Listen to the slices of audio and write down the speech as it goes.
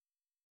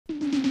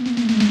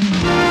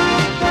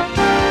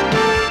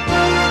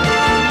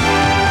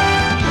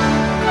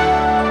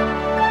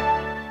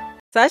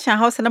Sashen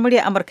Hausa na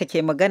murya Amurka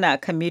ke magana a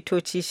kan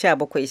mitoci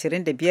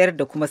 1725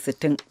 da kuma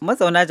 60.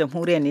 Mazauna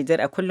jamhuriyar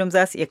Nijar a kullum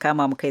za su iya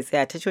kama mu kai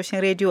tsaye a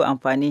tashoshin rediyo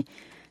amfani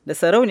da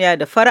sarauniya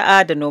da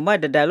fara'a da noma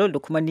da dalol da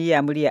kuma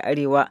niyya murya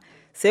arewa.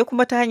 Sai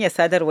kuma ta hanyar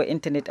sadarwar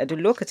intanet a duk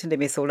lokacin da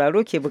mai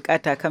sauraro ke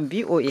bukata kan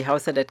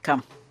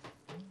voahausa.com.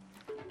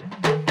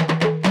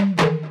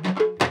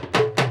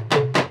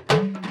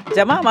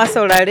 Jama'a masu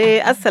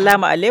saurare,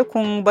 Assalamu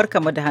alaikum,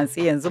 barkamu da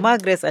hantsi, yanzu ma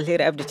Grace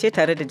Alheri Abdi ce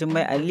tare da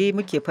Jummai Ali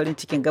muke farin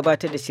cikin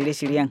gabatar da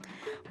shirye-shiryen.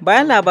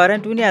 Bayan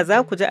labaran duniya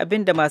za ku ji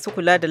abin da masu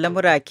kula da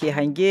lamura ke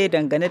hange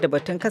dangane da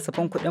batun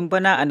kasafin kuɗin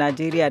bana a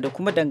Najeriya da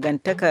kuma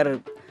dangantakar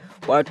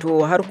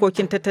wato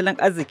harkokin tattalin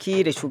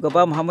arziki da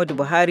shugaba Muhammadu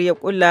Buhari ya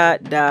kula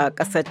da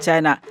ƙasar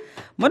China.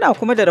 Muna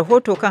kuma da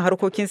rahoto kan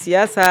harkokin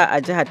siyasa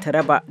a jihar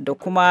Taraba da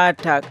kuma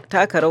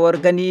taka rawar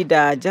gani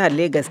da jihar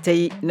Legas ta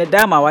yi na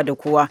damawa da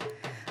kowa.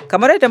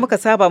 Kamar yadda muka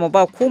saba mu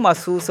ba ku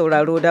masu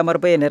sauraro damar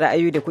bayyana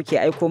ra'ayoyi da kuke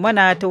aiko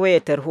mana ta wayar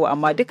tarho,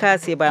 amma duka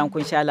sai bayan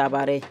kun sha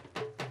labarai.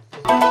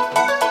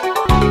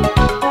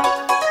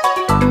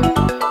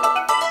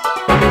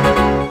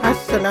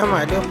 Assalamu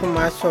alaikum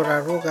masu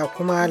sauraro ga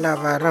kuma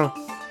labaran.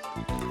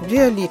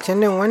 Jiya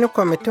Litinin wani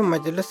kwamitin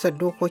Majalisar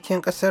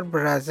Dokokin Ƙasar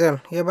Brazil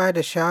ya ba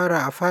da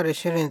shawara a fara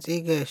shirin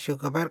tsige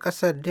shugabar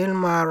ƙasar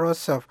Dilma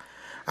Rousseff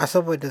a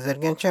saboda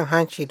zargin cin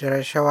hanci da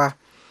rashawa.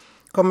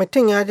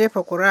 Kwamitin ya jefa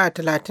ƙuri'a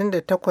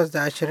 38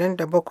 da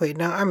 27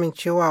 don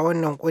amincewa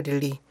wannan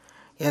ƙuduri.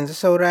 Yanzu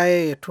saura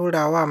ya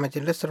tura wa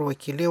Majalisar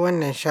Wakilai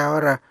wannan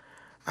shawara.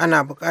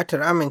 Ana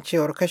buƙatar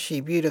amincewar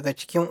kashi 2 daga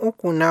cikin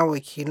 3 na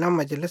wakilan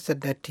Majalisar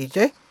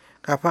Dattijai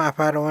kafin a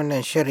fara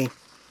wannan shiri.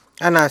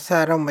 Ana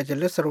sa ran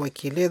Majalisar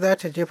Wakilai za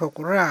ta jefa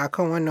ƙuri'a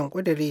akan wannan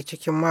ƙuduri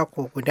cikin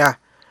mako guda.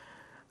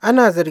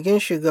 Ana zargin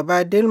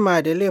shugaba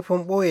Dilma da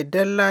laifin ɓoye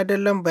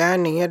dalla-dallan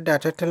bayanin yadda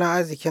tattalin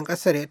arzikin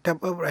ƙasar ya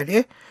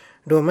taɓarɓare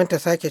domin ta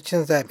sake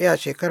cin zaɓe a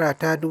shekara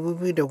ta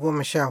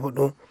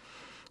 2014.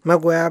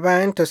 Magoya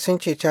bayanta sun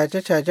ce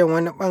caje-cajen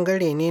wani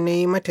ɓangare ne na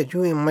yi mata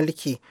juyin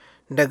mulki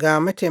daga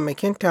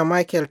mataimakinta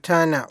Michael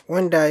Tana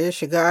wanda ya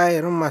shiga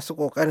ayarin masu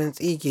ƙoƙarin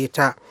tsige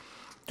ta.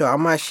 To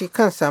amma shi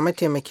kansa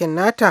mataimakin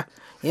nata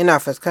yana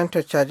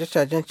fuskantar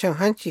caje-cajen cin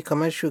hanci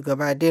kamar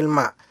shugaba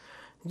Dilma.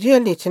 Jiya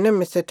Litinin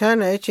Mr.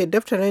 Tana ya ce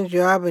daftarin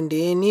jawabin da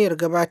ya yi niyyar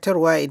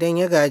gabatarwa idan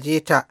ya gaje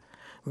ta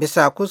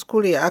bisa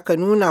kuskure aka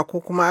nuna ko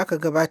kuma aka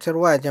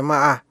gabatarwa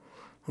jama'a.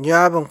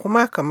 Jawabin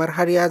kuma kamar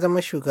har ya zama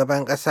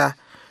shugaban ƙasa.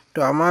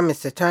 To amma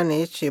Mr. Tana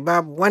ya ce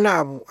babu wani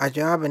abu a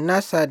jawabin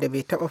nasa da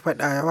bai taɓa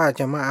faɗa wa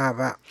jama'a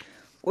ba.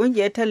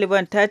 Ƙungiyar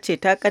Taliban ta ce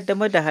ta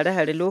ƙaddamar da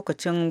hare-hare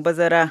lokacin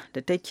bazara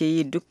da take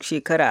yi duk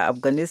shekara a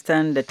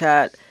Afghanistan da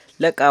ta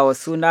laƙawa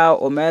suna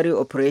Omari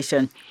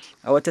Operation.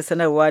 A wata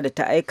sanarwa da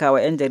ta aika wa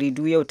 'yan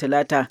jaridu yau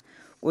Talata,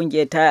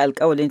 ƙungiyar ta yi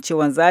alƙawalin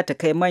cewa za ta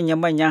kai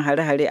manya-manyan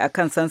hare-hare a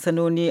kan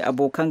sansanoni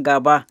abokan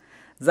gaba.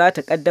 Za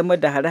ta ƙaddamar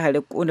da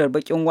hare-hare ƙunar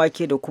baƙin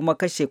wake da kuma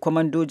kashe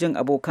kwamandojin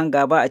abokan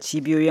gaba a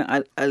cibiyoyin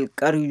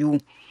alƙaryu.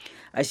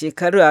 A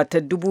shekara ta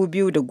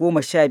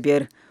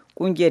 2015,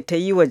 ƙungiyar ta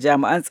yi wa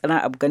jami'an tsaron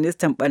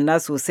Afghanistan ɓarna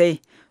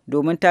sosai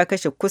domin ta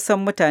kashe kusan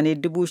mutane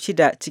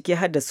 6,000 ciki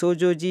har da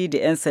sojoji da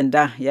 'yan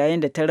sanda yayin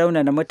da ta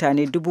raunana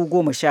mutane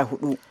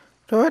 14,000.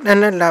 To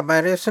waɗannan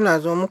labarai suna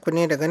zo muku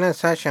ne daga nan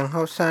sashen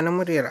Hausa na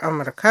muryar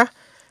Amurka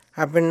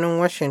a birnin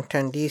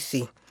Washington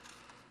DC.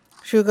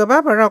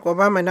 Shugaba Barack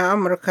Obama na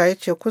Amurka ya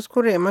ce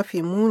kuskure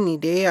mafi muni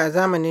da ya yi a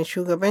zamanin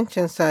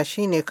shugabancinsa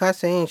shine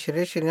kasa yin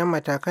shirye-shiryen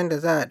matakan da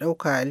za a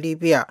ɗauka a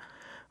Libya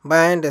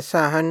bayan da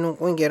sa hannun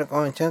ƙungiyar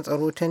ƙawancen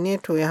tsaro ta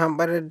NATO ya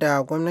hamɓarar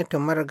da gwamnatin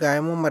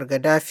marigayi Muammar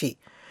Gaddafi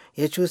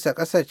ya cusa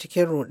ƙasar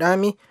cikin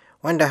rudami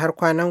wanda har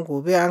kwanan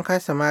gobe an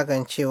kasa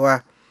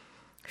magancewa.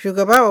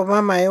 Shugaba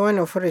Obama ya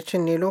wannan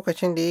furucin ne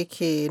lokacin da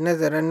yake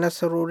nazarin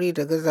nasarori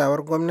da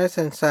gazawar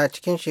gwamnatinsa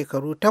cikin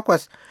shekaru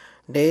 8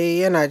 da ya yi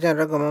yana jan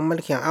ragaman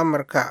mulkin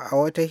Amurka a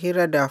wata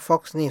hira da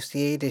Fox News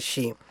ya yi da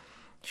shi.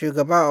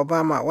 Shugaba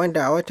Obama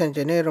wanda a watan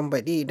Janairun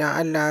baɗi idan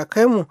Allah ya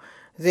kai mu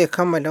zai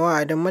kammala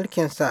wa'adin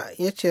mulkinsa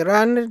ya ce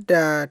ranar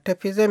da ta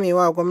fi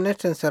zamewa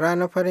gwamnatinsa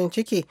ranar farin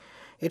ciki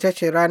ita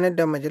ce ranar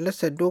da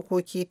Majalisar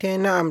Dokoki ta yi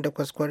na'am da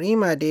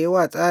kwaskwarima da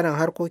yawa tsarin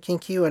harkokin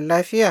kiwon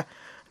lafiya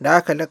da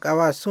aka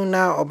laƙawa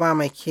suna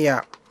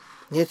Obamacare.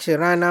 Ya ce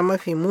rana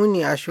mafi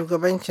muni a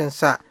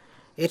shugabancinsa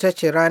ita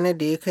ce ranar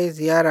da ya kai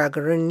ziyara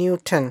garin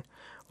Newton,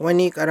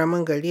 wani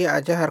ƙaramin gari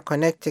a jihar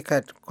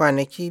Connecticut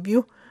kwanaki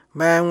biyu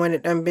bayan wani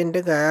ɗan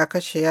bindiga ya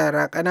kashe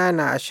yara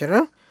ƙanana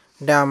 20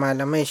 da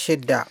malamai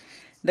 6.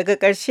 Daga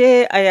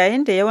ƙarshe, a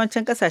yayin da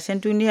yawancin ƙasashen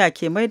duniya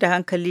ke mai da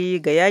hankali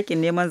ga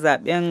yakin neman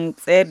zaɓen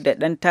tsayar da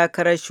ɗan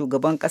takarar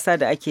shugaban ƙasa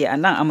da ake a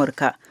nan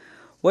Amurka,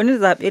 wani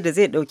zaɓe da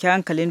zai ɗauki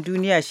hankalin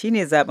duniya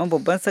shine zaɓen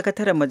babban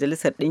sakataren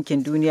Majalisar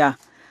Ɗinkin Duniya.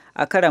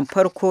 A karan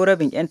farko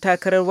rabin 'yan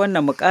takarar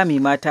wannan mukami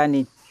mata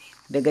ne.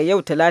 Daga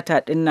yau Talata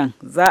ɗin nan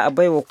za a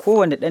baiwa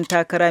kowane ɗan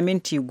takara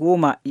minti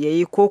 10 ya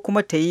yi ko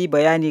kuma ta yi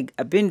bayani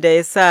abin da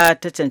ya sa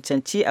ta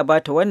cancanci a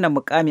bata wannan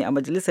mukami a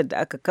majalisar da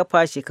aka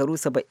kafa shekaru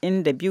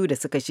 72 da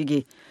suka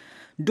shige.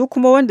 Duk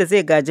kuma wanda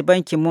zai gaji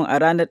bankin mun a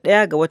ranar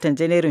 1 ga watan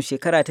Janairun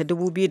shekara ta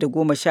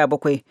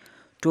 2017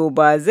 to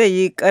ba zai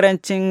yi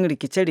karancin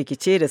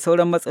rikice-rikice da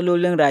sauran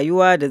matsalolin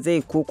rayuwa da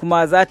zai ko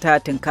kuma za ta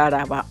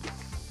tunkara ba.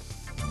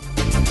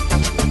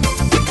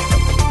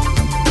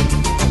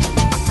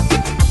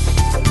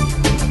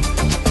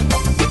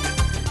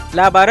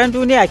 Labaran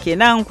duniya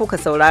kenan kuka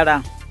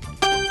saurara.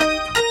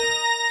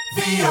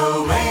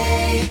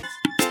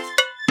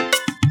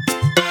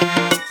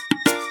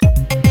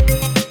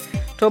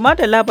 To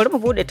madalla bari mu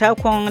bude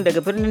takon daga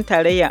birnin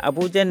tarayyar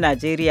Abuja,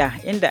 Najeriya,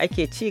 inda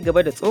ake ci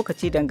gaba da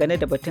tsokaci dangane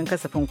da batun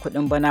kasafin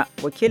kuɗin bana.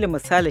 Wakilin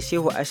misali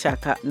Shehu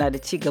Ashaka na da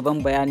ci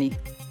gaban bayani.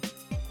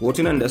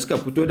 Hotunan da suka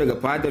fito daga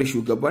fadar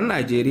shugaban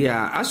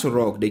Najeriya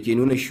Rock da ke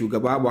nuna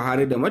shugaba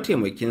Buhari da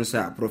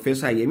mataimakinsa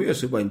Profesa Yemi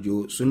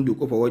Osibanjo sun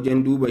dukufa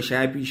wajen duba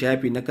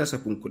shafi-shafi na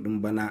kasafin kuɗin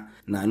bana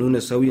na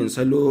nuna sauyin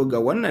salo ga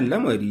wannan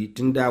lamari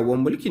tun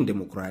dawon mulkin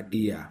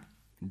demokuraɗiyya.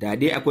 Da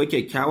dai akwai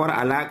kyakkyawar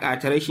alaƙa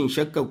ta rashin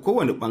shakkar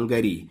kowane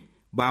ɓangare,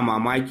 ba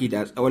mamaki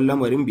da tsawon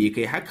lamarin bai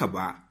kai haka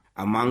ba,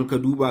 amma an ka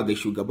duba ga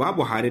shugaba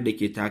Buhari da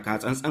ke taka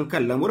tsantsan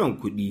kan lamuran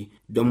kuɗi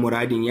don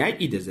muradin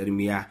yaƙi da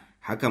zarmiya,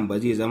 hakan ba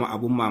zai zama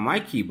abun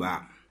mamaki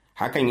ba.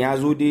 Hakan ya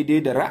zo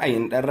daidai da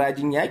ra'ayin ɗan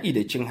rajin yaƙi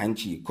da cin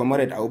hanci,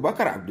 Comrade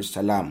Abubakar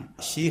Abdulsalam.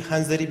 Shi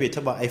hanzari bai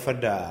taɓa haifar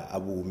da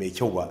abu mai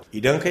kyau ba.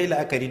 Idan kai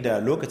la'akari da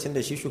lokacin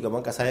da shi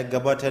shugaban ƙasa ya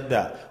gabatar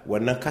da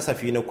wannan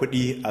kasafi na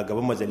kuɗi a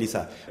gaban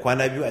majalisa,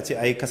 kwana biyu a ce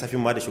ai kasafin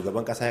ma da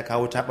shugaban ƙasa ya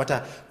kawo ta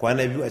ɓata,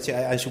 kwana biyu a ce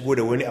ai an shigo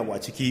da wani abu a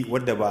ciki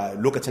wadda ba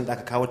lokacin da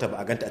aka kawo ta ba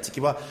a ganta a ciki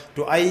ba.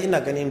 To ai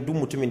ina ganin duk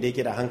mutumin da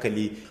yake da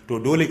hankali to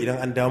dole idan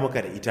an dawo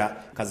maka da ita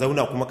ka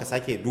zauna kuma ka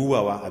sake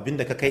dubawa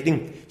abinda ka kai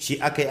din shi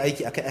aka yi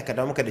aiki aka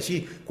dawo maka da shi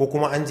ko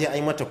kuma an je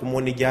ai mata kuma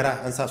wani gyara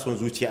an sa son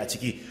zuciya a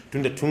ciki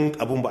tunda tun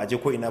abun ba a je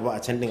ko ina ba a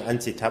can din an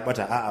ce ta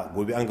bata a'a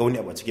gobe an ga wani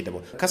abu a ciki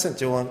daban.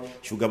 Kasancewan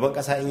shugaban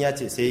kasa in ya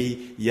ce sai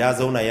ya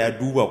zauna ya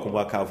duba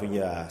kuma kafin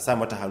ya sa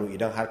mata hannu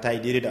idan har ta yi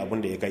daidai da abun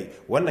da ya kai,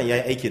 wannan ya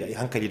yi aiki da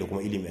hankali da kuma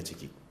ilimi a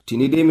ciki.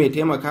 Tuni dai mai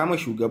taimaka ma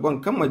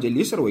shugaban kan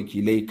majalisar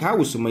wakilai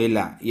Kawu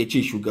Sumaila ya ce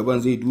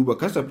shugaban zai duba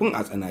kasafin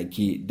a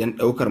tsanaki don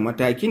ɗaukar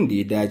matakin da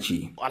ya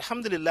dace.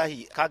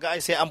 Alhamdulillahi kaga ai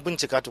sai an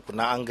bincika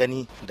tukuna an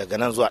gani daga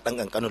nan zuwa ɗan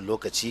ƙanƙanin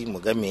lokaci mu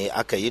ga me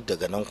aka yi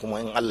daga nan kuma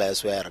in Allah ya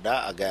so ya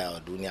yarda a gaya wa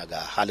duniya ga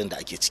halin da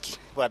ake ciki.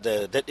 Ba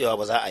da daɗewa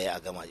ba za a yi a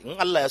gama. In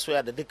Allah ya so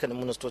ya da dukkanin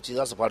ministoci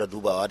za su fara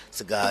dubawa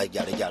su ga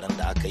gyare-gyaren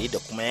da aka yi da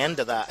kuma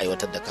yanda za a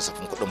aiwatar da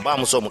kasafin kuɗin, ba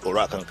mu so mu ɗoro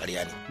akan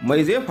ƙarya ne.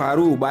 Mai zai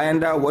faru bayan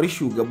dawowar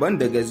shugaban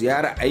daga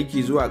ziyara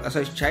aiki zuwa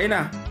ƙasar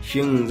China?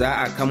 Shin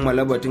za a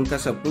kammala batun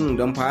kasafin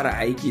don fara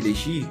aiki da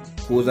shi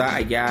ko za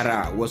a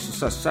gyara wasu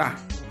sassa?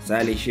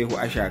 Sale Shehu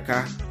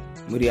Ashaka,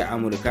 murya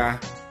Amurka,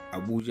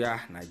 Abuja,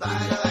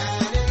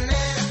 Najeriya.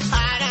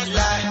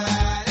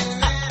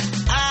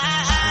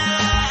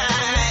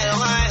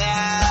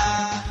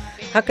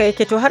 Haka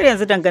yake, to har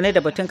yanzu dangane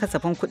da batun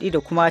kasafin kuɗi da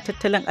kuma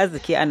tattalin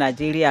arziki a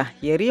Najeriya,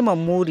 Yariman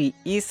Muri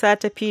Isa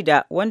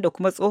Tafida, wanda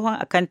kuma tsohon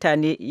akanta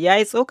ne, ya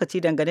yi tsokaci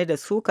dangane da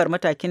sukar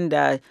matakin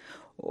da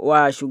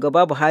wa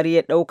shugaba Buhari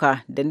ya ɗauka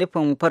da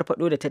nufin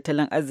farfado da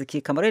tattalin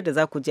arziki, kamar yadda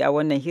za ku ji a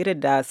wannan hirar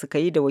da suka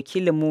yi da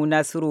wakilinmu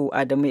Nasiru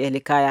Adamu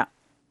Elikaya.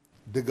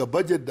 Daga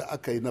bajet da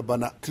aka yi na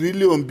bana,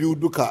 triliyon 2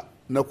 duka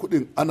na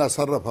kuɗin ana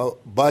sarrafa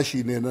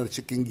bashi ne na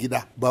cikin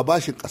gida, ba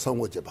bashin ƙasan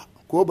waje ba.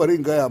 Ko bari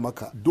in gaya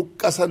maka, duk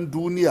ƙasan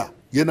duniya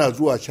yana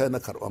zuwa China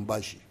karɓan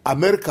bashi.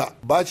 Amerika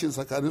bashin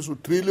tsakanin su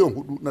triliyon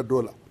 4 na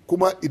dola.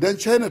 Kuma idan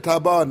China ta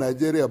ba wa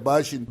Najeriya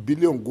bashin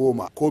biliyon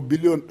 10 ko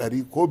biliyon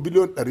 100 ko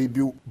biliyon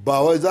 200,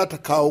 ba wai za ta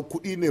kawo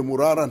kuɗi ne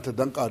muraranta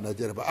don kawo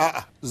Najeriya ba.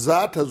 A'a,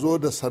 za ta zo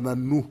da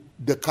sanannu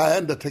da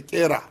kayan da ta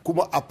kera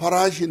kuma a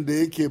farashin da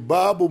yake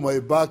babu mai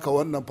baka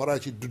wannan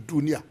farashi duk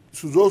duniya.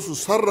 Su zo su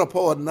sarrafa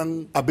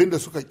wannan abin da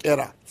suka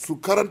kera, su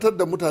karantar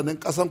da mutanen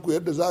ƙasanku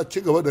yadda za a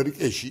ci gaba da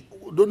riƙe shi.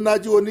 Don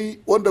naji wani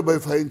wanda bai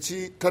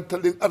fahimci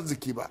tattalin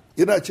arziki ba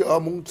yana cewa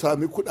mun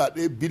sami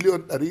kudade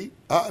biliyon 100,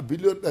 a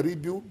biliyon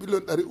 200,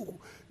 biliyon 300.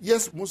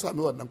 Yes, mun sami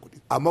wannan kudi,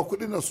 amma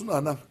kudin nan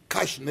suna nan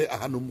cash ne a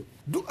hannunmu.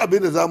 Duk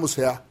abin da za mu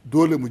saya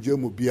dole mu je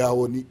mu biya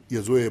wani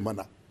ya zo ya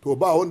mana. To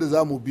ba wanda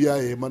za mu biya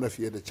ya yi mana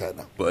fiye da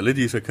China. Ba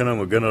Alhaji Isa, kana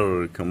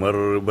maganar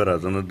kamar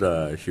barazanar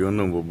da shi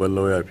wannan babban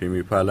lauya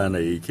Femi Falana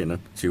ya yi kenan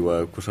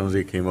cewa kusan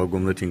zai kai ma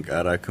gwamnatin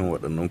kara kan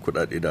waɗannan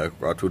kuɗaɗe da aka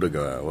kwato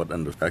daga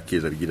waɗanda ake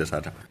zargi da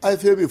sata. Ai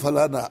Femi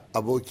Falana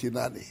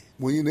abokina ne,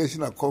 mun yi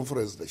national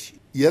conference da shi,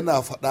 yana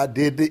faɗa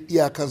daidai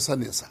iyakan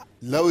saninsa.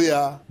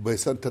 Lauya bai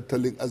san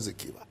tattalin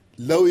arziki ba,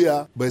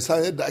 lauya bai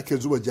san yadda ake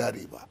zuba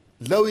jari ba,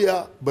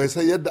 lauya bai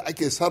san yadda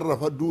ake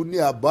sarrafa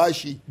duniya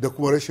bashi da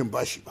kuma rashin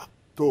bashi ba.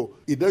 To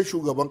idan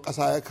shugaban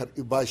kasa ya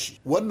karbi bashi,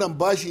 wannan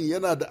bashin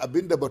yana da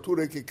abin da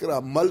bature yake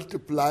kira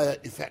multiplier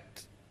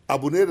effect.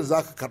 Abu ne da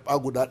zaka karba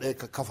guda ɗaya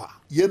ka kafa,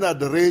 yana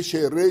da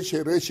reshe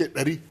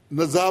 100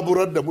 na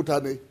zaburar da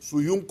mutane su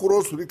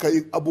yunkuro su rika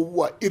yin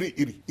abubuwa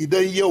iri-iri.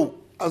 Idan yau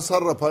an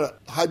sarrafa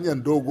hanyar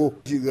dogo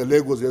daga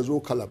Lagos ya zo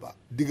Kalaba,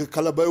 daga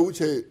Kalaba ya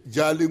wuce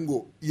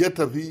Jalingo ya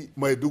tafi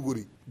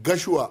Maiduguri,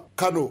 Gashuwa,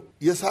 Kano,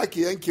 ya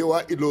sake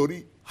yankewa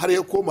Ilori har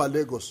ya koma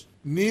Lagos.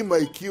 Ni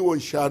mai kiwon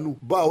shanu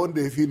ba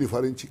wanda ya fi ni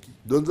farin ciki,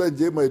 don zan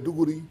je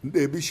Maiduguri in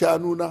ɗebi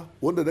shanu na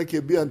wanda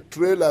nake biyan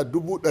trailer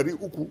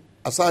 300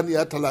 a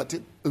saniya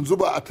 30, in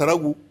zuba a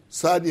taragu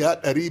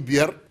saniya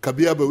 500 ka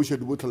biya bai wuce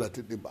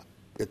 30,000 din ba,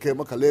 ya kai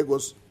maka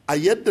Lagos. A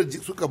yadda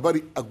suka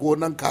bari a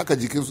gonan ka haka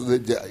jikinsu zai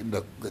je a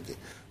inda gaje,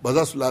 ba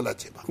za su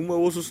lalace ba. Kuma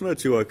wasu suna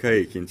cewa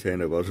kayayyakin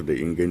China ba su da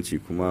inganci,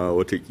 kuma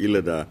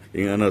watakila da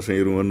in ana son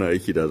irin wannan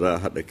aiki da za a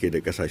haɗa kai da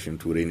kasashen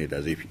turai ne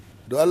da zai fi.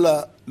 Don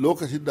Allah,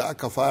 lokacin da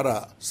aka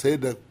fara sai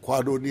da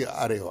kwanoni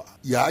a arewa,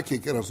 ya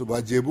ake kiransu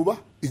ba jebu ba?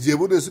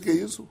 Ijebu ne suke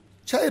yin su.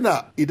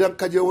 China idan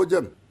ka je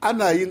wajen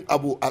ana yin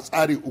abu a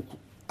tsari uku.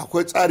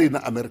 Akwai tsari na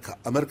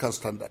American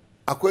standard.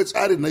 Akwai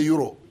tsari na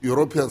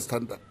European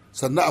standard.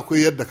 Sannan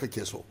akwai yadda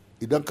kake so.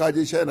 Idan ka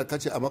je China ka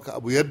ce a maka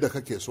abu yadda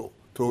kake so,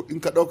 to in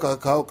ka ɗauka ka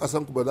kawo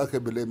ƙasan ku ba za ka yi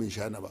bilemin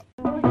China ba.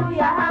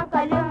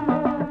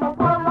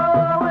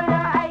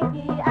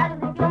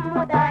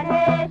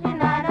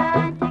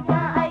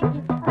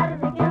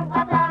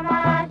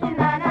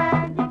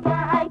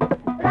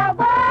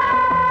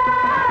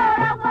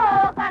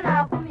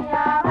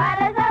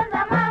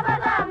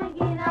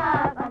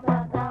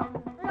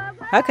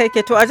 Haka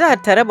yake. To a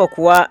jihar Taraba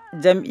kuwa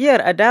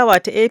jam'iyyar adawa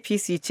ta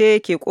APC ce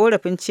ke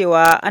korafin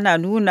cewa ana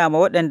nuna ma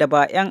waɗanda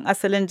ba 'yan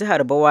asalin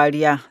jihar ba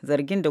wariya,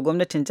 zargin da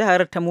gwamnatin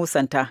jihar ta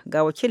musanta.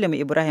 Ga wakilin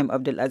Ibrahim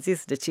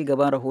Abdulaziz da ci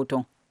gaban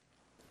rahoton.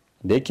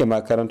 Da yake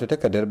makaranta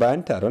takardar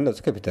bayan taron da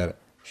suka fitar,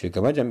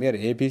 shugaban jam'iyyar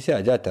APC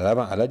a jihar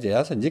Taraban Alhaji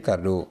Hassan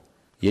Jikardo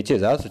ya ce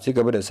za su ci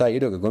gaba da sa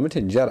ido ga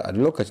gwamnatin jihar a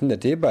lokacin da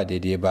ta yi ba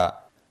daidai ba.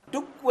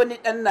 Duk wani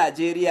ɗan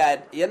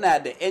Najeriya yana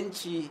da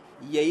 'yanci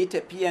ya yi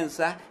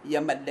tafiyansa,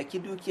 ya mallaki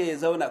dukiya, ya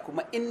zauna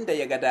kuma inda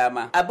ya ga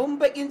dama. Abin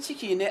bakin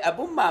ciki ne,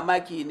 abin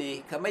mamaki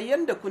ne, kamar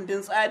yadda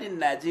kundin tsarin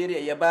Najeriya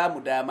ya ba mu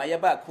dama, ya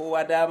ba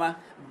kowa dama,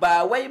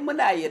 ba wai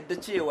muna yadda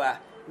cewa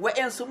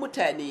wa'yansu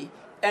mutane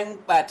 'yan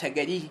ɓata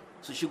gari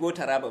su shigo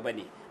Taraba ba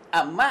ne.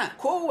 Amma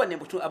kowane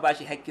mutum a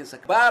bashi hakkinsa.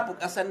 Babu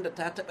ƙasan da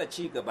ta taɓa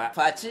ci gaba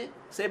face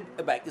sai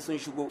baki sun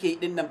shigo. Ke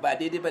ɗin nan ba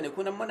daidai bane.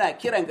 Kuma muna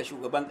kiran ga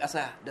shugaban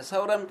ƙasa da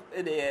sauran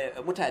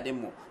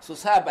mutanenmu su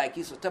sa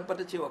baki, su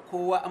tabbatar cewa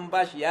kowa an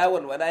bashi ya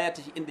walwala, ya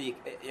tashi inda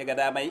ya ga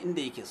dama,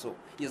 inda yake so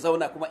ya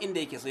zauna, kuma inda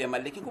yake so ya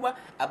mallaki kuma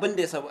abin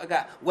da ya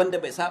sauƙaƙa wanda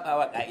bai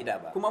saɓawa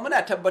ƙa'ida ba. Kuma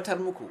muna tabbatar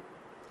muku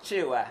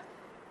cewa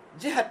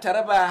jihar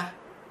Taraba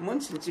mun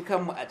cinci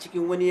kanmu a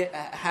cikin wani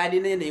hali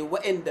na yanayi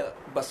waɗanda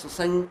ba su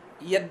san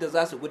yadda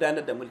za su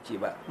gudanar da mulki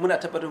ba. Muna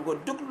tabbatar ko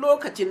duk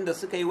lokacin da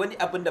suka yi wani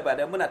abin da ba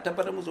da, muna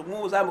tabbatar musu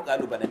mu za mu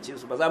kalubalance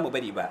su, ba za mu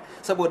bari ba.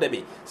 Saboda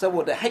me?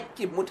 Saboda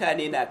haƙƙin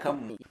mutane na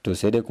kanmu. To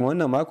sai dai kuma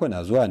wannan mako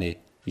na zuwa ne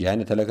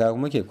yayin da talakawa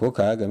kuma ke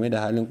kokawa game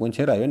da halin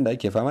kuncin rayuwar da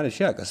ake fama da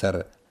shi a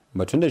ƙasar.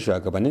 Batun da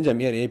shugabannin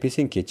jam'iyyar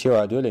APC ke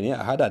cewa dole ne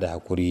a hada da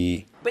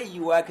hakuri. Bai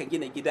yiwa ka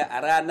gina gida a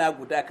rana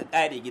guda ka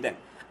ƙare gidan.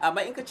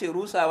 Amma in ka ce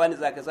rusawa ne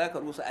zaka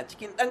rusa a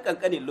cikin ɗan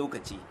ƙanƙanin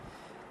lokaci.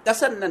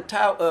 Ƙasar nan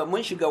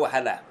mun shiga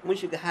wahala, mun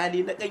shiga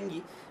hali na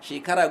ƙangi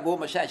shekara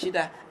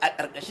 16 a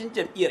ƙarƙashin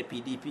jam'iyyar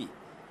PDP.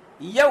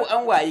 Yau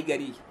an wayi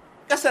gari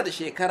ƙasa da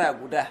shekara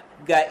guda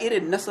ga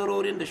irin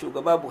nasarorin da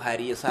shugaba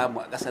Buhari ya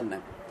samu a ƙasar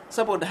nan.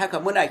 Saboda haka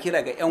muna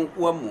kira ga 'yan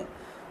uwanmu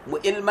mu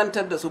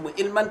ilmantar da su, mu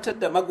ilmantar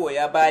da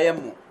magoya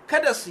bayanmu,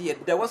 kada su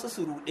yadda wasu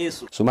su ruɗe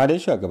su. Su ma dai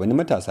shugabannin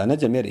matasa na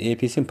jam'iyyar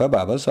APC fa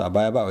ba su a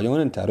baya ba wajen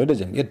wannan taro da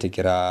jam'iyyar ta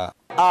kira.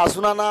 A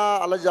sunana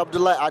Alhaji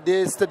Abdullahi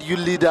Ade, State Youth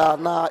Leader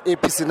na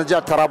APC na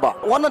jihar Taraba.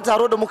 Wannan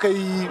taro da muka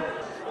yi,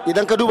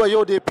 idan ka duba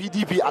yau da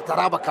PDP a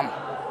Taraba kam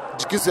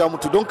jikinsu ya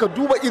mutu, don ka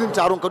duba irin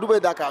taron, ka duba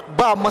yadda aka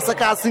ba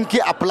masaka sun ke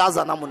a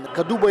plaza namu,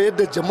 ka duba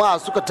yadda jama'a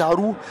suka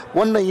taru.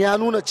 Wannan ya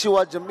nuna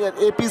cewa jam'iyyar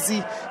APC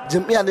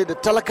jam'iyya ne da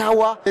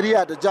talakawa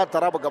area da jihar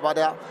Taraba gaba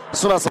daya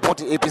suna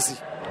supporting APC.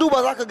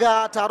 Duba za ka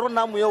ga taron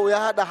namu yau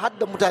ya hada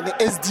hadda mutane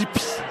SDP.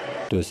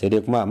 To sai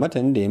dai kuma a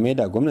matanin da ya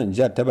maida gwamnan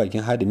jihar ta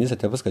bakin hadiminsa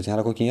ta fuskacin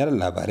harkokin yaran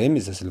labarai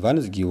Mr.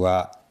 Silvanus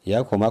Giwa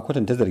ya koma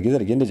kwatanta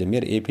zarge-zargen da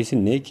jam'iyyar APC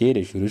ne ke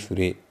da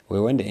shure-shure, wai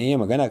wanda in yi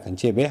magana kan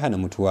ce bai hana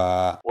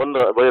mutuwa.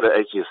 Wanda bai da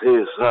aiki sai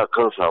ya sa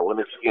kansa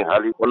wani cikin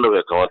hali wanda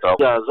bai kamata.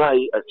 Ya za a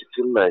yi a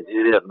cikin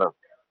Najeriya nan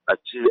a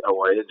ce a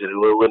waye gari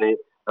wai wani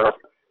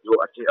yau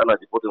a ce ana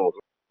deporting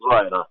mutum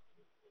zuwa yana.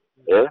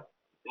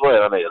 Zuwa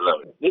yana yalla.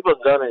 Ni ban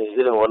gane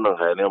irin wannan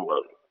hayaniyan ba.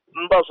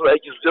 In ba su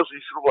aiki su je su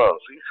yi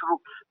shiru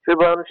sai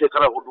bayan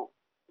shekara 4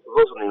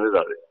 zo su nemi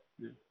zaɓe.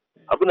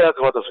 Abin da ya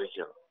kamata su yi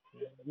kenan.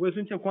 Wai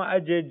sun ce kun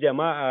ajiye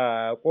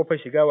jama'a kofar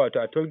shiga wato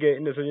a tollgate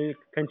inda sun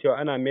kan cewa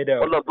ana mai da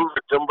wannan duk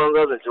can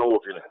banza zancen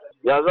wofi ne.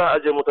 Ya za a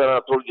ajiye mutane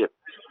a tollgate?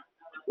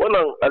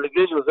 Wannan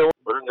allegation sai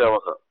bari ga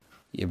maka.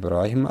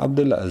 Ibrahim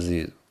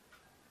Abdulaziz,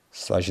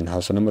 sashin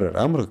Hausa na murar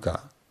Amurka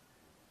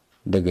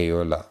daga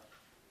Yola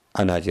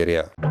a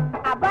Najeriya.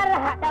 A bar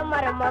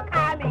haɗamar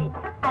mukami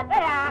a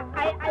tsaya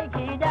ai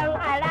aiki don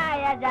a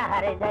raya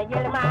jihar da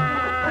girma.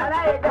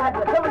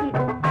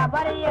 A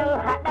bar yin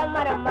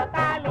haɗamar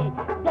mukami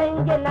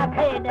don gina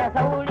kai da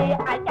sauri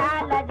a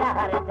ƙyala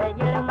jihar ta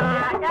girma.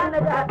 A ƙyala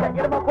jihar ta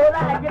girma ko za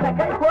a gina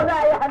kai ko za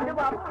a yi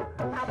handuma.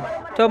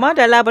 To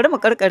madalla bari mu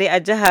karkare a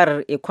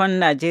jihar Ikon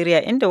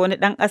Najeriya inda wani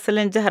dan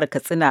asalin jihar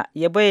Katsina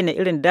ya bayyana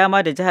irin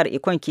dama da jihar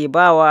Ikon ke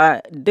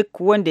bawa duk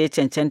wanda ya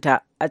cancanta.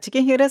 A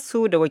cikin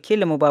hirarsu da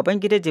wakilinmu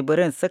Babangida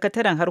Jibrin,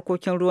 sakataren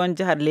harkokin ruwan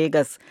jihar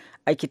Legas,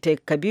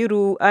 Architect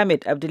Kabiru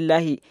Ahmed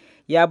Abdullahi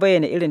ya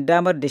bayyana irin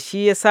damar da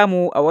shi ya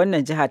samu a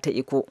wannan jiha ta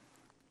Iko.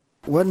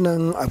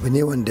 Wannan abu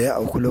ne wanda ya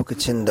auku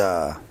lokacin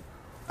da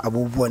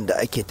abubuwan da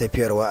ake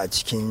tafiyarwa a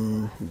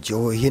cikin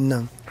jihohin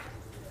nan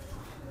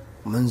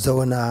mun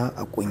zauna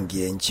a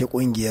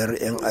kungiyar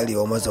 'yan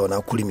arewa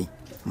mazauna kurmi,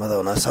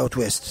 mazauna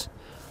southwest.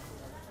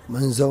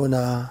 Mun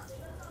zauna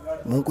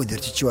mun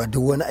kudirci cewa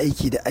duk wani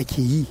aiki da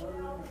ake yi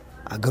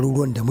a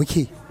garuruwan da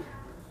muke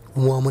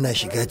kuma muna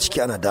shiga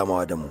ciki ana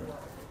damawa da mu.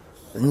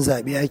 In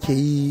zaɓe ake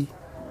yi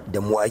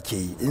da mu ake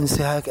yi, in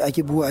sai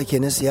ake buwa ake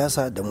na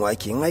siyasa da mu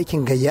ake, in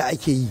aikin gayya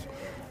ake yi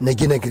na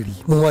gina gari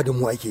mu ma da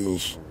mu ake yin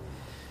shi.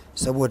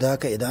 Saboda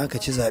haka idan aka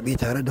ci zaɓe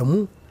tare da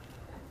mu,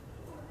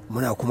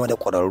 muna kuma da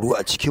ƙwararru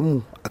a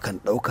cikinmu, akan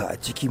ɗauka a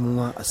ciki mu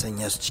ma a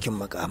sanya su cikin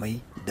makamai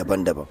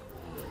daban-daban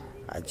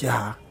a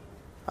jiha,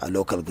 a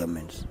local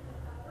government.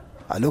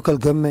 A local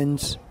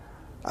government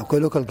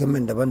akwai local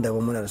government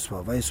daban-daban, muna da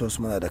supervisors,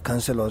 muna da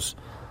councillors,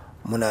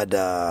 muna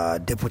da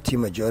deputy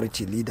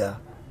majority leader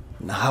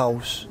na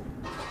house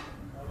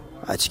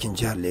a cikin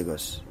jihar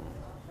Lagos.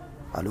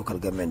 A local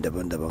government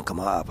daban-daban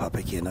kamar a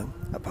Apapa kenan,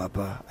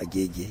 Apapa,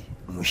 Agege,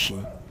 Mushi,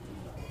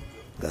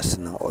 ga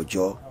sunan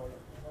Ojo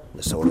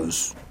da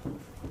sauransu.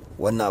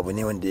 Wannan abu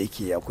ne wanda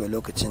yake akwai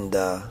lokacin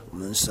da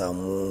mun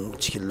samu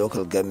cikin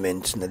local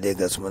government na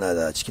Lagos muna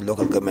da cikin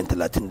local government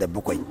 37,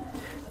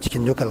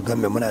 cikin local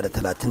government muna da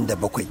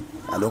 37,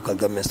 a local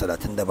government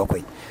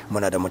 37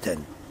 muna da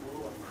mutane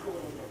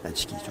a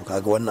ciki. To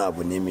kaga wannan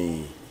abu ne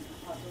mai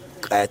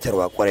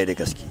kayatarwa kwarai da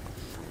gaske,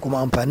 kuma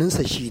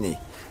amfaninsa shine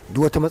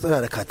duk wata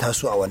matsala da ka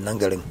taso a wannan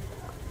garin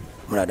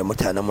muna da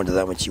mutanenmu da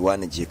zamu ci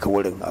wani je ka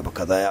wurin abu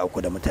kaza ya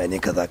auku da mutane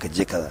kaza, ka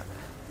je ka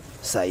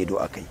sa ido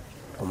akai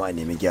kuma a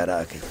nemi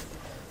gyara akai.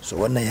 So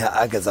wannan ya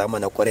agaza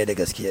mana kwarai da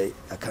gaske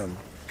akan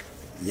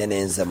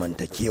yanayin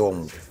zamantakewar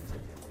mu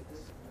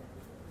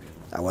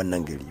a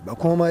wannan gari, ba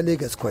kuma ma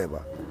Lagos kawai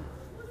ba,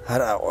 har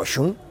a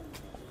Oshun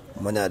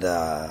muna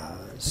da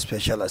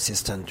special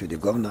assistant to the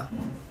governor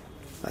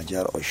a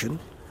jihar Oshun,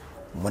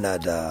 muna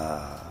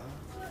da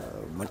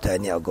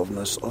mutane a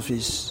governor's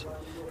office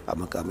a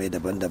makamai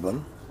daban-daban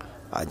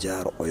a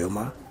jihar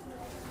Oyoma,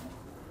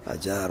 a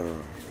jihar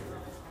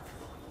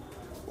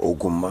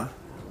Ogunma,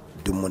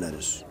 duk muna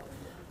da su.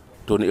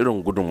 To ni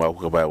irin gudunmawa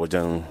kuka baya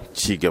wajen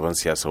ci gaban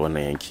siyasa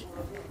wannan yanki?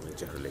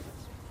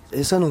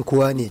 Sanin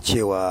kowa ne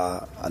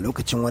cewa a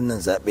lokacin wannan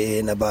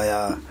zaɓe na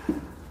baya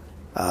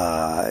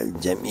a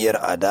jam'iyyar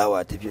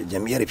adawa,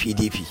 jam'iyyar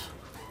PDP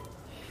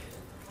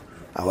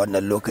a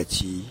wannan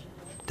lokaci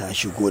ta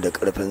shigo da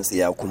ƙarfin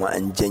tsiya, kuma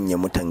an janye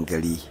mutan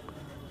gari,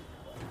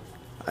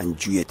 an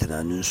juya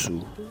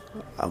tunaninsu,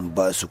 an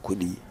ba su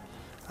kuɗi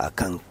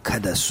akan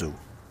kada su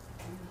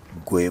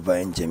goyi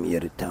bayan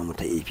jam'iyyar tamu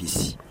ta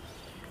APC.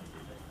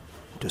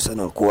 To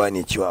sanin kowa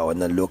ne cewa a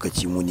wannan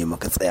lokaci mu ne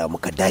muka tsaya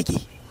muka dage,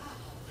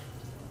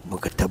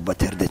 muka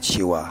tabbatar da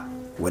cewa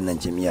wannan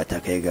jam'iyya ta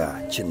kai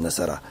ga cin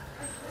nasara,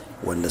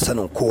 wanda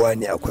sanin kowa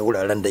ne akwai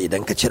wuraren da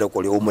idan ka cire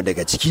ƙuri'unmu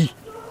daga ciki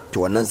to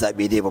wannan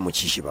zaɓe dai ba mu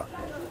ci shi ba.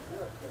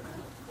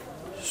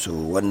 So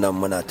wannan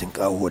muna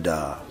tunƙaho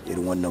da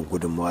irin wannan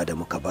gudunmawa da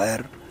muka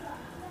bayar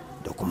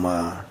da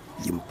kuma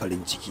yin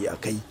farin ciki a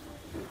kai,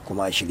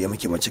 kuma a shirye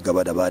muke mu ci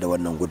gaba da bada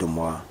wannan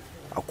gudunmawa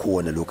a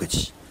kowane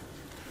lokaci.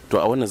 To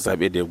a wannan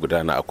zaɓe da ya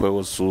gudana akwai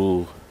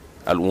wasu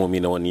al'ummomi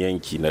na wani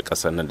yanki na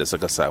ƙasar nan da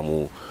suka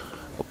samu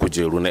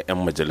kujeru na 'yan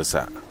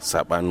majalisa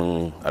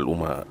saɓanin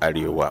al'umma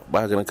arewa,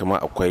 ba ganin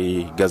kamar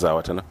akwai gazawa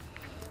ta nan?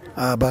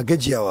 Ba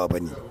gajiyawa ba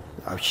ne,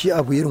 shi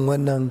abu irin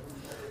wannan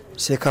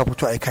sai ka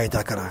fito a kai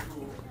takara,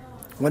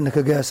 wanda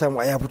ka ga ya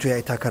samu a ya fito ya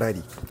yi takara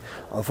ne.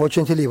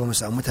 Unfortunately ba mu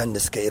samu mutanen da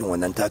suka irin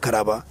wannan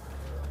takara ba,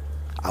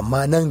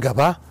 amma nan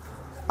gaba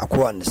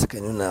akwai wanda suka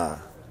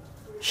nuna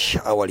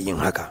sha'awar yin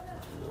haka,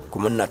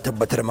 kuma na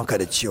tabbatar maka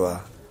da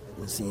cewa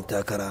in sun yi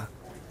takara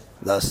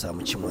za su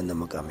samu cin wannan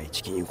makamai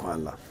cikin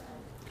ikon Allah.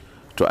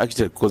 To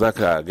architect, ko za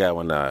ka gaya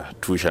mana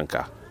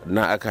tushenka,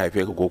 na aka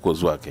haife ka koko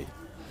zuwa kai?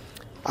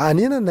 A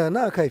ni nan na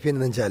aka haife ni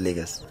nan jihar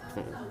Lagos,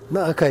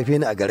 na aka haife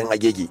ni a garin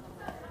Agege,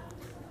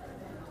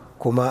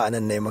 kuma a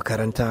nan na yi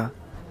makaranta,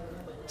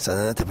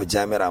 sannan na tafi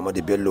jami'ar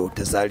Ahmadu Bello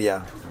ta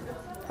Zaria,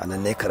 a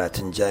nan na yi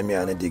karatun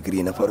jami'a na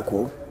digiri na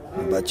farko,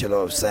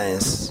 Bachelor of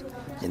Science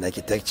in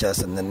Architecture,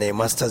 sannan na yi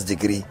Master's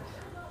degree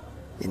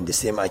in the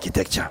same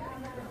architecture.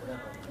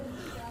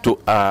 To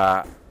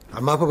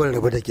amma fa ban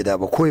rabu da gida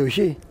ba,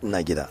 koyaushe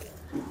ina gida.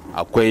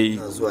 Akwai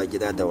ina zuwa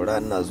gida Daura,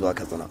 ina zuwa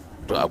Katsina.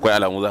 To akwai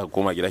alamu za ka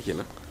koma gida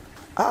kenan?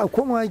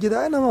 Koma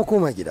gida, ana ma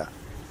koma gida.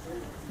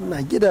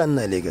 Ina gida,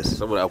 ina Lagos.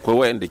 Saboda akwai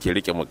wayanda ke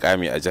rike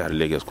mukami a jihar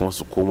Lagos kuma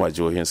su koma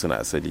jihohin suna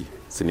asali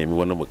su nemi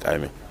wani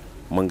mukami.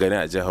 Mun gani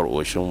a jihar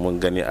Oshun, mun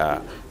gani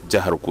a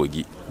jihar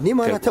Kogi. Ni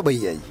ma na taba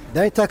yi,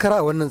 na yi takara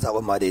a wannan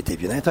zaben ma da ya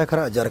tafi, na yi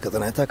takara a jihar Katsina,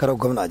 na yi takara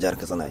gwamna a jihar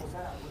Katsina.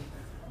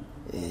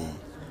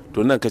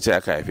 To nan kace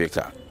aka haife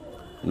ka,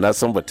 na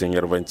san batun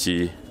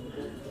yarbanci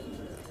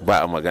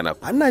ba a magana.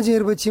 Ana jin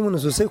yarbanci mana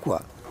sosai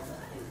kuwa,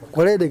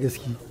 kwarai da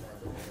gaske.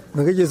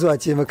 Me kake so a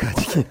ce maka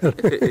cikin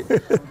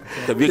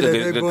ka bi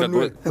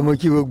ka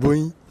maki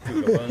gbogboyi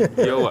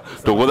yawa.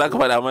 To ko za ka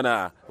faɗa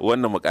mana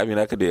wannan mukami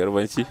naka da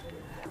yarbanci?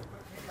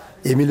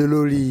 Èmi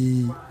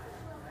lólórí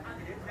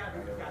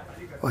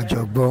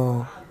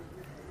ọ̀jọ̀gbọ́n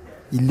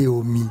ilé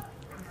omi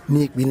ní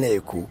ìpínlẹ̀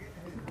Èkó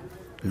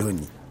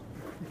lónìí.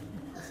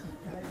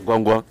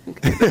 Gwangwan.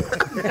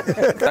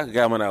 Za ka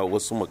gaya mana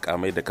wasu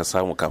mukamai da ka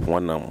samu kafin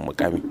wannan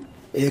mukami?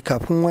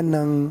 Kafin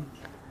wannan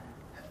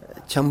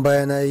can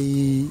baya na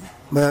yi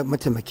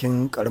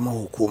mataimakin karamar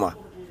hukuma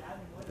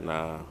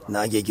na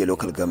agege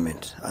local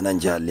government a nan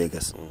jihar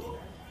Lagos.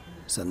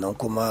 Sannan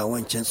kuma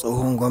wancan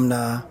tsohon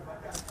gwamna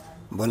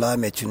Bola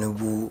Ahmed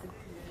Tinubu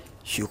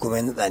shi kuma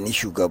ya naɗa ni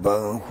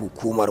shugaban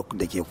hukumar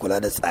da ke kula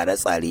da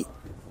tsare-tsare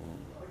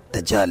ta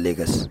jihar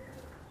Lagos.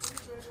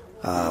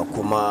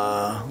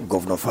 Kuma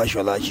Governor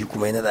Fashola shi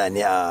kuma ya naɗa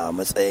ni a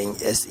matsayin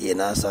SA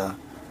nasa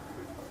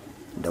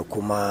da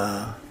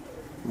kuma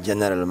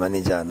general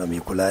manager na mai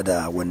kula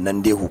da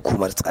wannan dai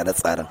hukumar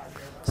tsare-tsaren.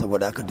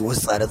 Saboda haka duk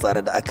wasu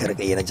tsare-tsare da aka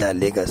rika yi na jihar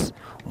Lagos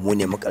mu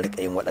ne muka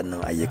rika yin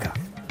waɗannan ayyuka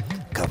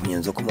kafin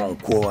yanzu kuma in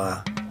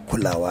kowa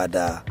kulawa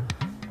da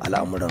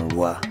al'amuran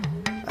ruwa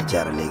a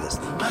jihar Lagos.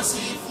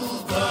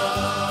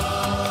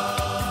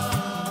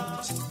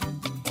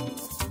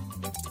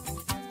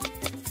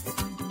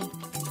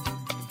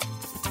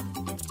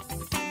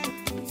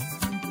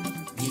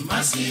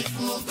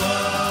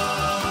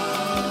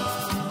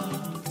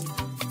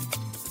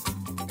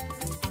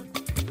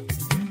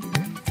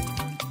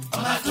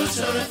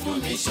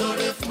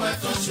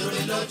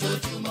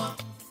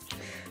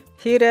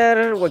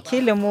 Hirar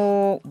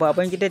wakilinmu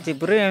Babangida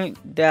Jibrin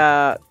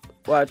da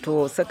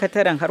wato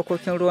sakataren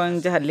harkokin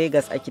ruwan jihar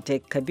Lagos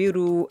Architect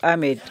Kabiru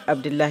Ahmed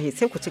Abdullahi.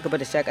 Sai ku ci gaba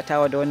da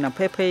shakatawa da wannan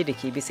faifai da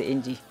ke bisa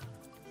inji.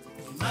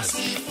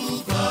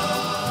 Merciful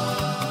God.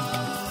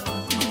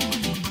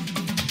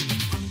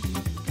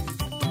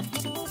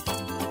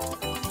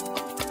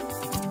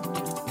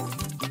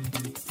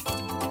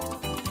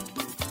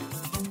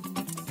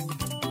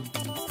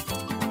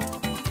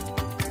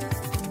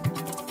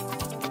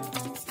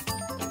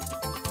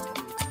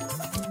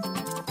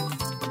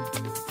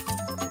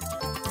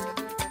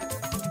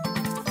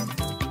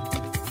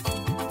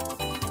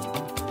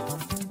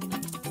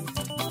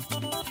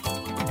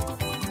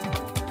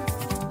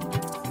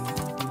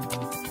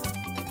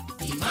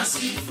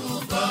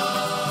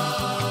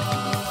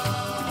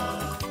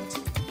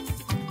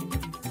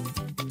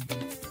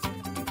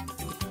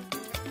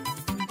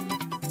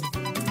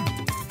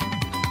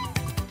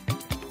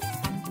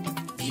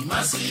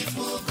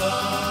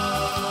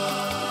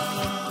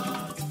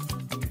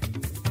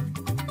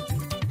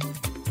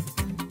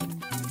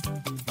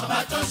 Ọba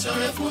tó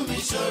ṣoore fún mi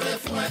ṣoore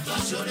fún ẹ tó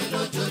ṣoore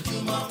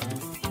lójoojúmọ́.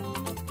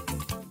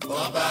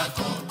 Ọba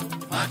kan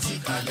má ti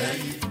kà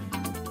lẹ́yìn.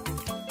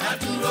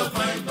 Dádúró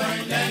gbọ̀ngbọ̀n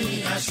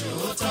lẹ́yìn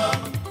aṣòótọ́.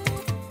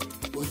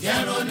 Kò jẹ́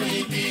ronú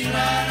ibi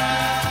rárá.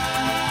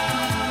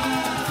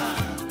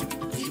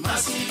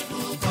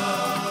 Merciful God.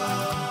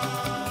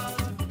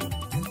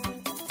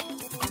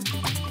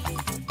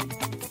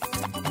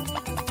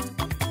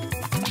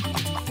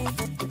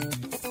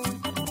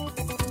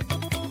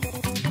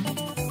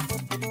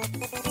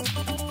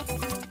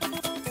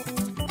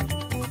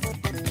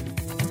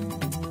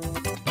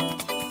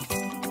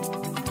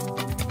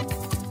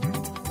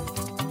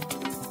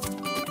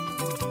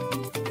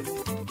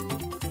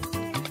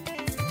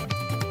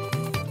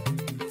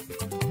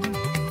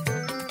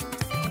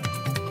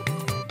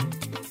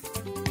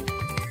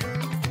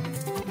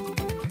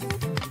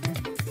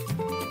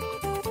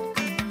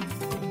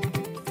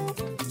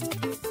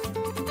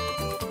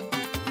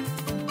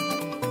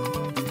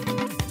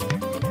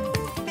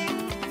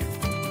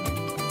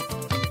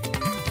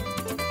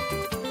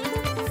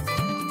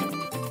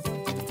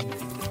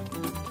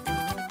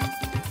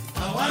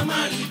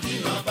 Amárídì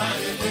ọba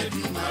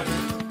Elédùmarè,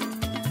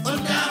 ó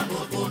dáàbò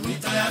bò mí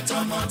táyà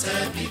tọmọ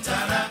tẹbí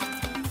tará,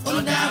 ó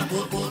dáàbò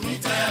bò mí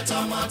táyà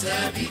tọmọ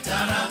tẹbí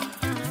tará.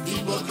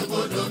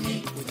 Ìgbòkègbodò mi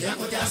kò jẹ́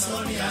kó já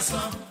sórí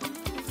asán,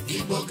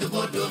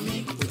 ìgbòkègbodò mi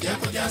kò jẹ́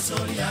kó já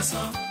sórí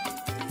asán.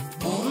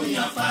 Mò ń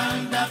yan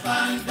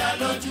fáńdá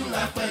lójú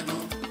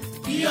apẹ̀gùn,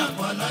 bí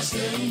ọ̀pọ̀lọ́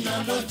ṣe ń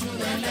yan lójú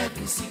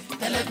ẹlẹ́gùsí,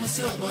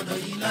 ẹlẹ́gùsí ò gbọ́dọ̀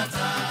yí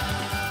látà.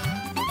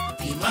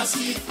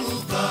 Merciful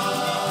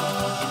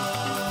God.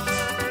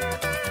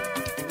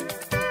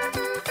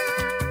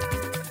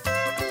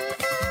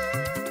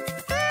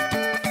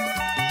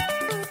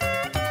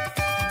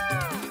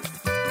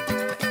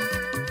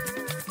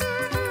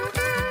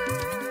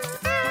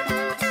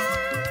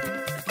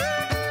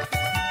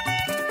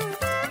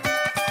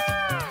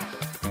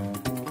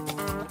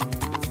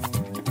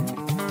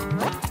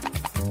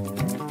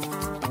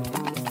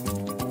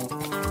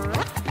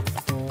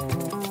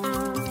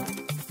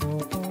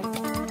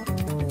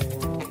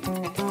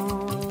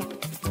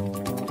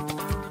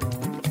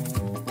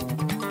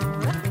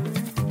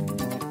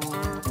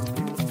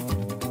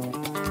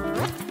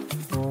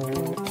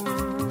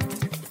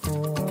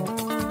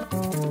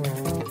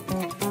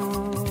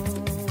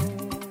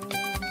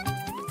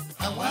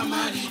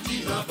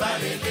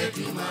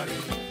 Elédùmarè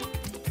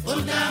ó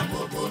dáàbò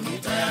bò mí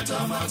táyà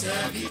tọmọ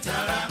tẹbí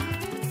tará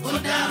ó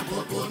dáàbò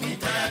bò mí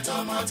táyà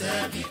tọmọ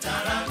tẹbí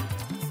tará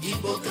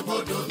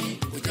ìgbòkègbodò mi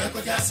kò jẹ́ kó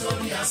já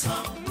sórí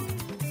asán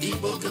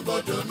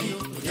ìgbòkègbodò mi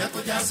kò jẹ́ kó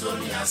já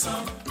sórí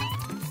asán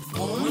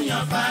mò ń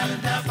yan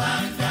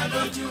fáńdà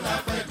lójú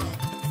apẹ̀gàn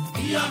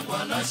bí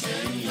ọ̀pọ̀lọ́ ṣe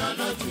ń yan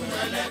lójú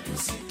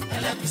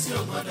ẹlẹ́gùsí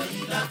ò gbọ́dọ̀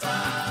yí látà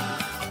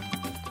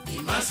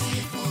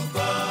ìmásíkú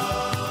gbọ́.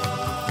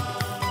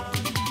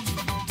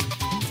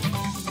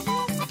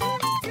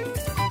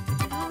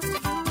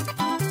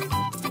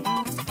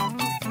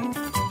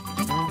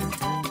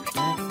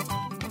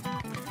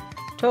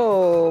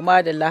 To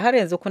madalla har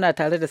yanzu kuna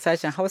tare da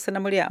sashen Hausa na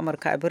murya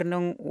Amurka a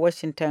birnin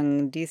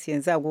Washington DC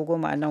yanzu agogo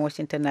ma'anan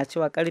Washington na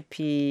cewa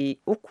karfe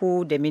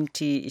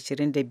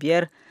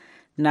 3:25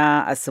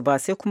 na asuba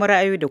sai kuma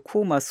ra'ayoyi da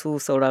ku masu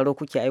sauraro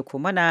kuke aiko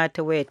mana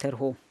ta wayar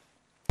tarho.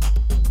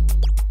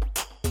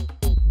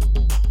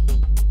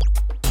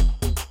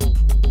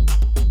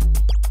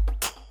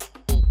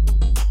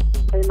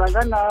 Mai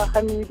magana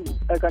Hamidu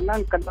daga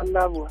nan kallon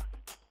labuwa.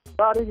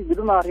 Tarihi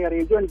gudumar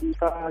region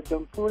Difa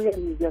jamhuriyar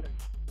Nijar.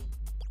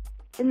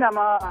 Ina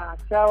ma a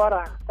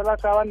shawara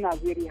talakawan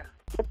Najeriya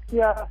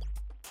gaskiya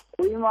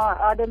ku yi ma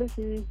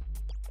adalci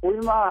ku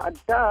yi ma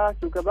addu'a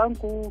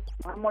shugabanku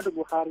Muhammadu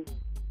Buhari.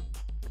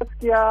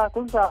 Gaskiya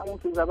kun samu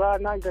shugaba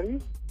na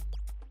gari,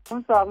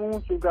 kun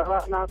samu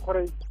shugaba na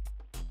kwarai.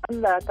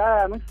 Allah ya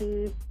kaya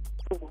mishi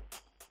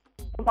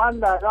kuma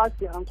Allah ya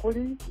shi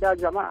hankuri da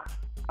jama'a.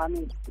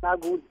 Amin. Na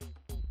gode.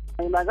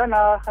 Mai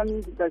magana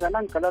Hamidu daga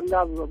nan kalan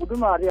labu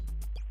gudumar.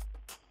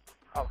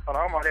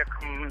 Assalamu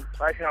alaikum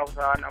sashen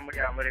Hausa na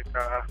murya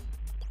Amurka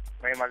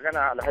mai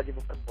magana Alhaji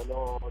Bukar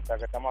Polo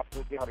daga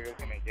Tamatu jihar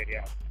Yobe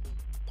Nigeria.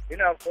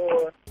 Ina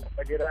so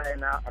ka ji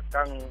ra'ayina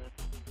akan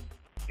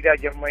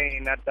gidajen mai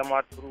na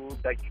Tamatu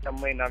da gidan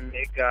mai na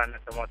Mega na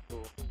Tamatu.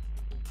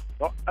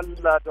 Don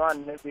Allah don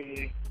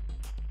annabi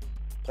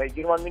mai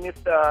girman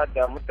minista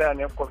da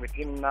mutanen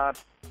kwamitin na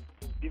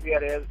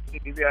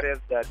DBRS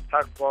da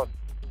tax force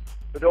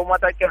su don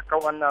mataki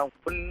kan wannan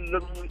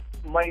kullum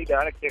mai da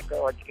ake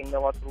kawo cikin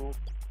Tamatu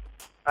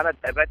ana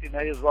tabbati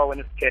na zuwa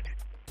wani state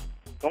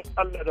don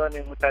Allah da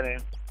wani mutane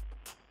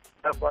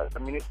ta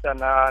minista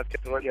na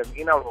petroleum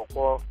ina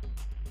roko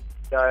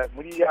da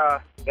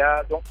murya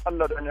da don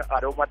Allah da wani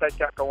aro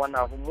mataki akan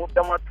wannan abu mu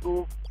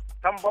Tamatu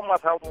kan ban ma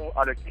samu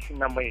allocation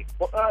na mai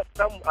ko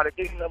samu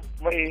allocation na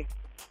mai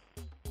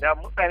da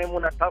mutane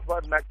muna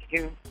tafa na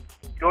cikin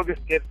Yobe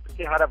state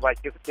suke hada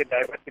baki suke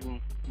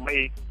divertin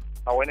mai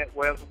a wani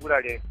wayansu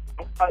gurare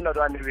don Allah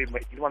da wani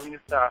mai girma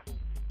minista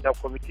da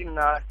kwamitin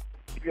na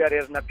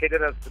DBRS na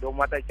federal su don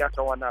mataki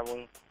akan wannan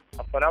abun.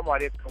 Assalamu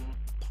alaikum,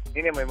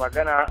 ni ne mai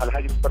magana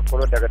Alhaji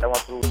Farfaro daga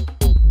Damatu.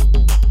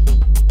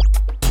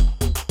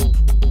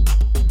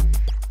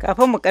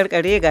 Kafin mu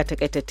karkare ga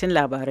takaitattun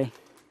labarai.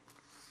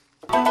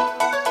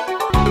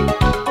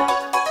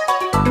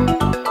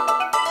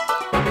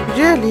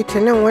 Jiya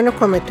Litinin wani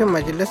kwamitin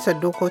Majalisar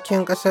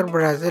Dokokin Kasar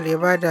Brazil ya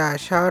ba da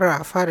shawara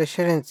a fara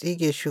shirin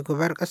tsige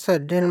shugabar kasar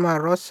Dilma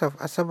Rousseff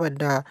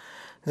saboda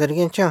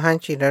zargin cin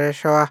hanci da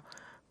rashawa.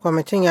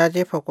 Kwamitin ya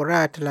jefa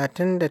ƙuri'a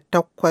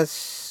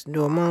 38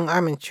 domin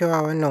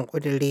amincewa wannan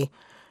ƙuduri.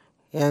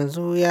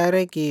 Yanzu ya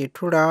rage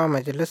turawa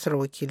Majalisar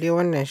Wakilai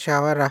wannan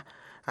shawara.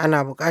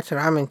 Ana buƙatar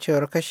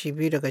amincewar kashi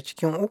 2 daga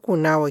cikin 3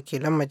 na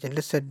wakilan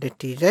Majalisar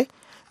Dattijai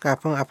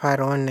kafin a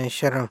fara wannan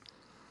shirin.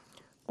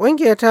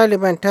 Ƙungiyar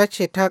Taliban ta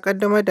ce ta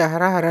ƙaddamar da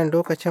hare-haren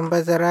lokacin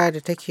bazara da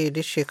take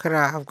duk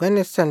shekara a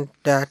Afghanistan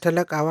da ta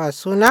laƙawa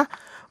suna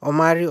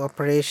Omari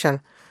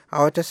Operation a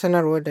wata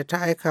sanarwar da ta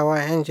aika wa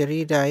 'yan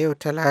jarida yau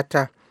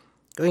Talata.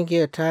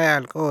 Ƙungiyar ta yi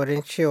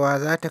alkawarin cewa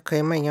za ta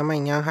kai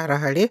manya-manyan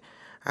hare-hare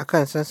a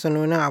kan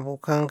sansanonin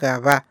abokan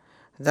gaba.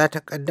 Za ta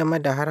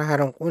ƙaddamar da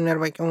hare-haren ƙunar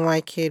baƙin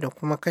wake da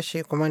kuma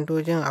kashe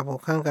kwamandojin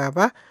abokan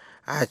gaba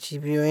a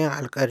cibiyoyin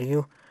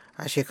alƙaryu.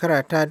 A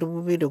shekara ta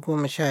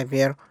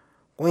 2015,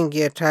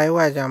 ƙungiyar ta yi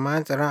wa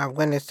jami'an tsaron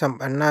Afghanistan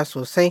ɓarna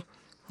sosai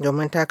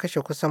domin ta kashe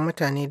kusan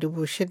mutane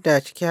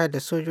 6,000 ciki har da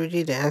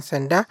sojoji da 'yan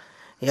sanda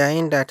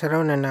yayin da ta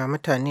raunana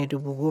mutane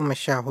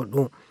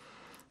 14,000.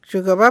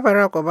 Shugaba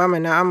Barack Obama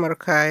na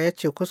Amurka ya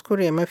ce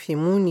kuskure mafi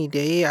muni da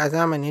ya yi a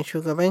zamanin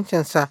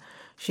shugabancinsa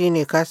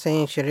shine kasa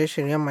yin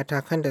shirye-shiryen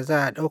matakan da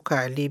za a ɗauka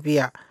a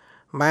Libya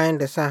bayan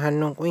da sa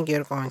hannun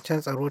ƙungiyar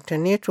ƙawancen tsaro ta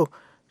NATO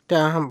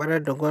ta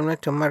hamɓarar da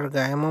gwamnatin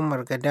marigayi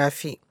Muammar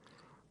Gaddafi.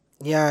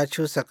 Ya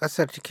cusa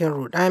ƙasar cikin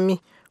rudami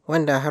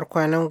wanda har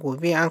kwanan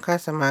gobe an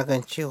kasa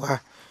magancewa.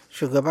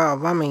 Shugaba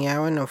Obama ya yi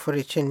wannan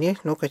furucin ne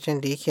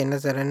lokacin da yake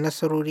nazarin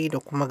nasarori da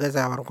kuma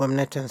gazawar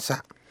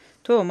gwamnatinsa.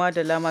 To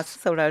madalla masu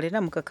saurare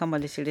na muka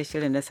kammala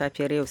shirye-shirye na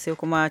safiyar yau sai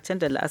kuma can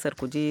da la'asar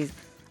ku ji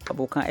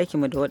abokan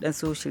aikinmu da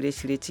waɗansu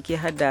shirye-shirye ciki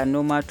har da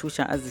noma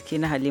tushen arziki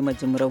na Halima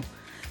Jimrau.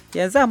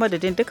 Yanzu a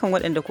madadin dukkan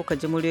waɗanda kuka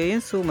ji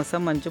muryoyinsu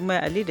musamman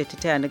Jummai Ali da ta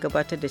taya na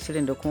gabatar da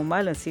shirin da kuma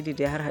Malam Sidi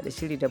da ya harhaɗa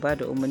shiri da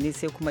bada umarni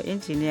sai kuma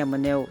injiniya mu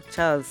na yau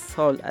Charles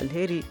Hall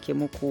Alheri ke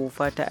muku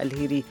fata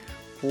alheri.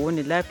 Ku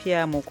wuni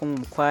lafiya mu kuma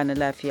mu kwana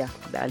lafiya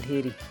da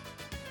alheri.